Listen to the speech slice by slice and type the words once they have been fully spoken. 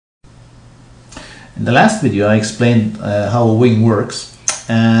In the last video I explained how a wing works,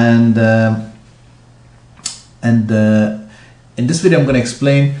 and in this video I'm going to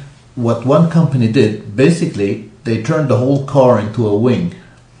explain what one company did. Basically they turned the whole car into a wing,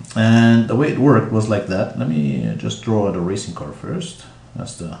 and the way it worked was like that. Let me just draw the racing car first.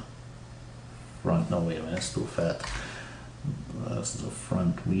 That's the front. No, wait a minute, that's too fat. That's the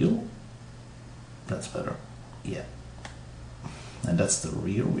front wheel. That's better. Yeah. And that's the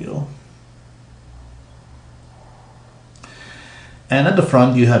rear wheel. And at the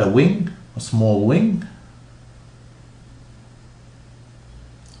front you had a wing, a small wing.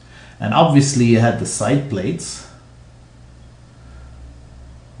 And obviously you had the side plates.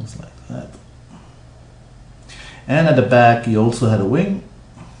 Just like that. And at the back you also had a wing.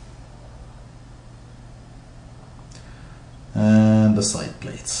 And the side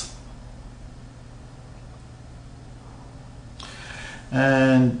plates.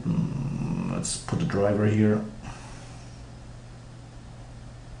 And let's put the driver here.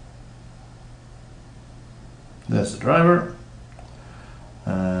 There's the driver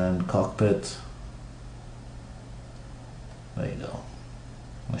and cockpit. There you go.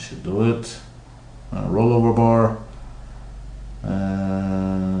 I should do it. Rollover bar,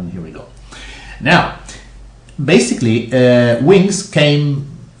 and here we go. Now, basically, wings came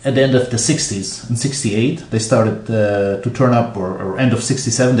at the end of the 60s. In 68 they started to turn up, or end of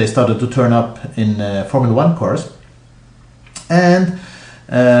 67 they started to turn up in Formula 1 cars. And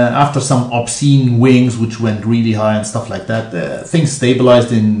after some obscene wings which went really high and stuff like that, things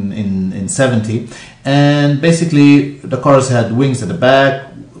stabilized in 70, and basically the cars had wings at the back,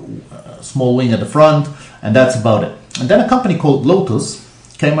 a small wing at the front, and that's about it. And then a company called Lotus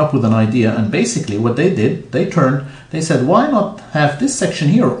came up with an idea, and basically what they did, they said, why not have this section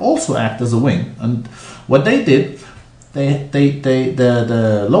here also act as a wing? And what they did, the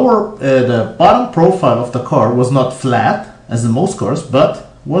bottom profile of the car was not flat as in most cars, but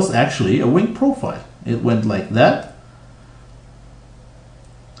was actually a wing profile. It went like that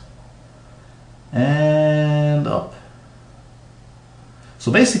and up.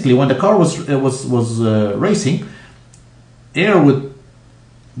 So basically, when the car was racing, air would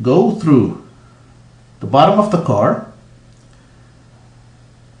go through the bottom of the car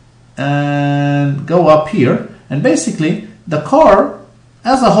and go up here, and basically the car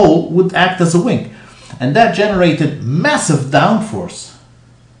as a whole would act as a wing. And that generated massive downforce.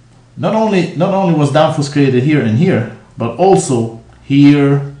 Not only was downforce created here and here, but also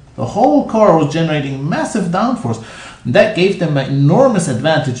here. The whole car was generating massive downforce. And that gave them an enormous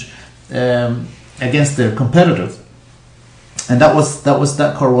advantage against their competitors. And that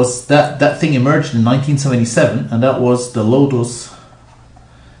thing emerged in 1977, and that was the Lotus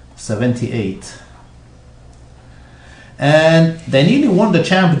 78. And they nearly won the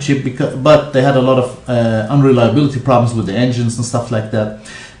championship, but they had a lot of unreliability problems with the engines and stuff like that.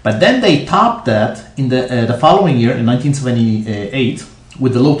 But then they topped that in the following year, in 1978,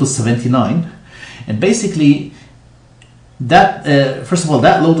 with the Lotus 79. And basically, that first of all,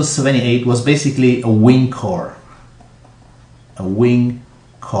 that Lotus 78 was basically a wing car. A wing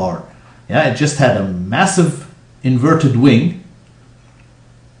car. Yeah, it just had a massive inverted wing,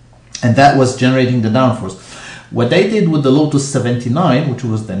 and that was generating the downforce. What they did with the Lotus 79, which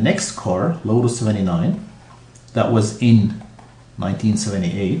was the next car, Lotus 79, that was in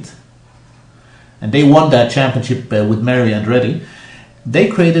 1978, and they won that championship with Mario Andretti. They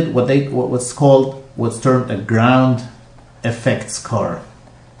created what's termed a ground effects car.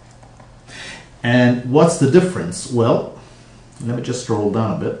 And what's the difference? Well, let me just scroll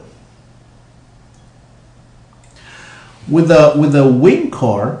down a bit. With a wing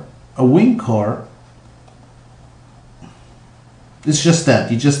car, it's just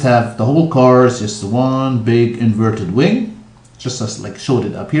that you just have the whole car is just one big inverted wing, just as like showed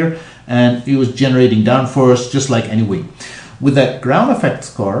it up here, and it was generating downforce just like any wing. With a ground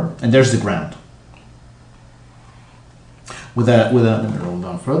effects car, and there's the ground. Let me roll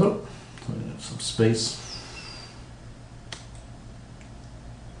down further, so I have some space.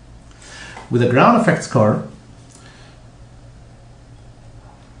 With a ground effects car,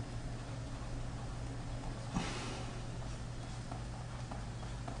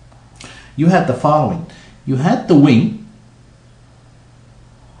 you had the following. You had the wing,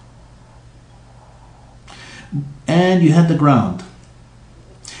 and you had the ground.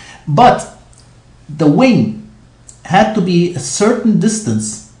 But the wing had to be a certain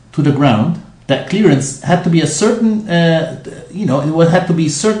distance to the ground. That clearance had to be a certain, it had to be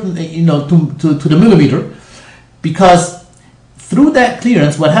certain, to the millimeter, because through that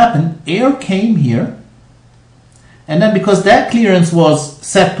clearance, what happened? Air came here and then because that clearance was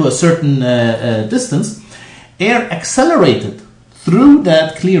set to a certain distance, air accelerated through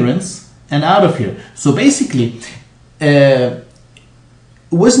that clearance and out of here. So basically, it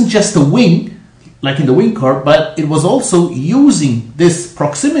wasn't just a wing, like in the wing car, but it was also using this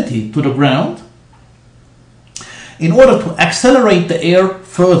proximity to the ground in order to accelerate the air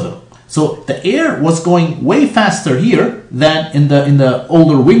further. So the air was going way faster here than in the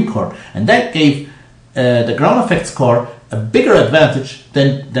older wing car, and that gave the ground effects car a bigger advantage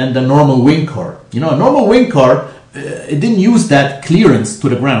than the normal wing car. You know, a normal wing car, it didn't use that clearance to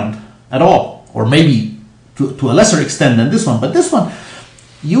the ground at all, or maybe to a lesser extent than this one, but this one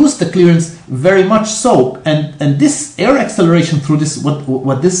used the clearance very much so, and this air acceleration through this,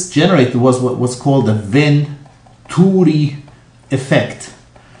 what this generated was what was called the Venturi effect.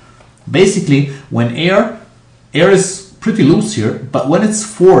 Basically, when air is pretty loose here, but when it's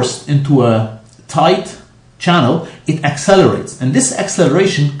forced into a tight channel, it accelerates, and this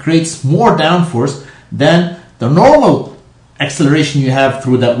acceleration creates more downforce than the normal acceleration you have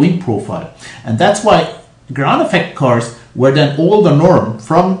through that wing profile. And that's why ground effect cars were then all the norm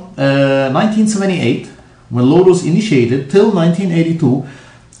from 1978, when Lotus initiated, till 1982.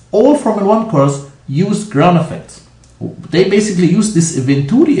 All Formula 1 cars used ground effects. They basically used this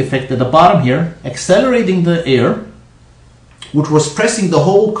Venturi effect at the bottom here, accelerating the air, which was pressing the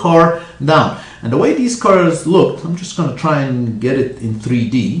whole car down. And the way these cars looked, I'm just going to try and get it in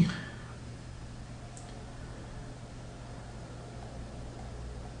 3D.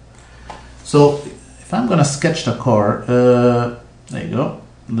 So if I'm going to sketch the car, there you go.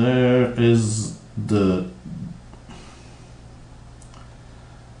 There is the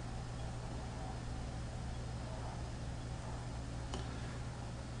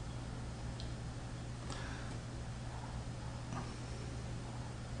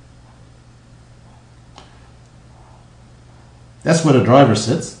that's where the driver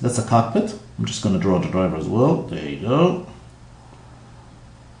sits. That's a cockpit. I'm just going to draw the driver as well. There you go.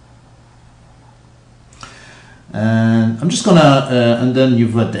 And I'm just gonna, and then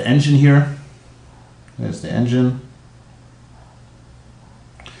you've got the engine here. There's the engine.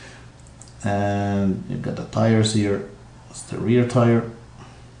 And you've got the tires here. It's the rear tire,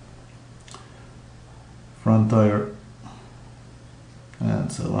 front tire,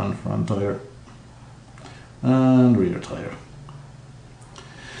 and so on, front tire, and rear tire.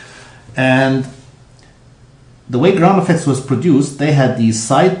 And the way ground effects was produced, they had these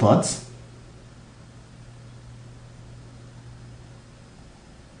side pods.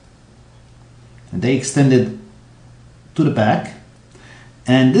 And they extended to the back,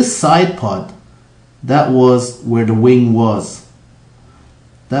 and this side pod, that was where the wing was.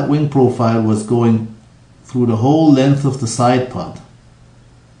 That wing profile was going through the whole length of the side pod.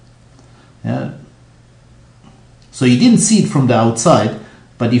 Yeah. So you didn't see it from the outside,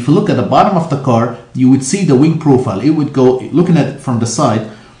 but if you look at the bottom of the car, you would see the wing profile. It would go, looking at it from the side,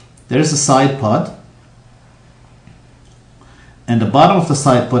 there's a side pod. And the bottom of the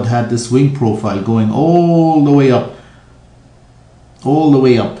side pod had this wing profile going all the way up. All the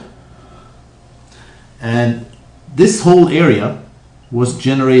way up. And this whole area was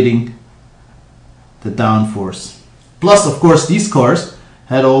generating the downforce. Plus, of course, these cars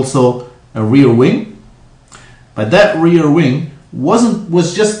had also a rear wing. But that rear wing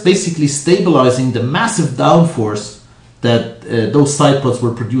was just basically stabilizing the massive downforce that those side pods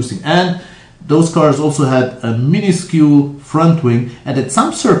were producing. And those cars also had a minuscule front wing, and at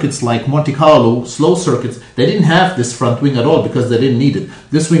some circuits like Monte Carlo, slow circuits, they didn't have this front wing at all because they didn't need it.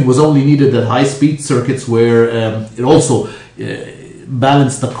 This wing was only needed at high-speed circuits where it also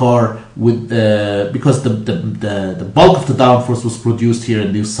balanced the car with because the bulk of the downforce was produced here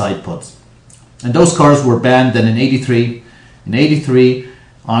in these side pods. And those cars were banned then in 83. In 83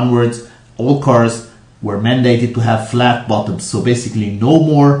 onwards, all cars were mandated to have flat bottoms. So basically no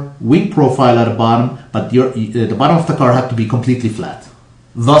more wing profile at the bottom, but the bottom of the car had to be completely flat,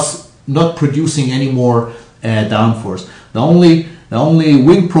 thus not producing any more downforce. The only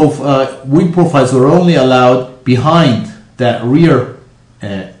wing profiles were only allowed behind that rear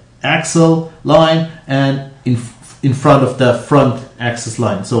axle line and in front of the front axis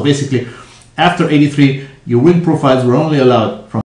line. So basically after 83, your wing profiles were only allowed from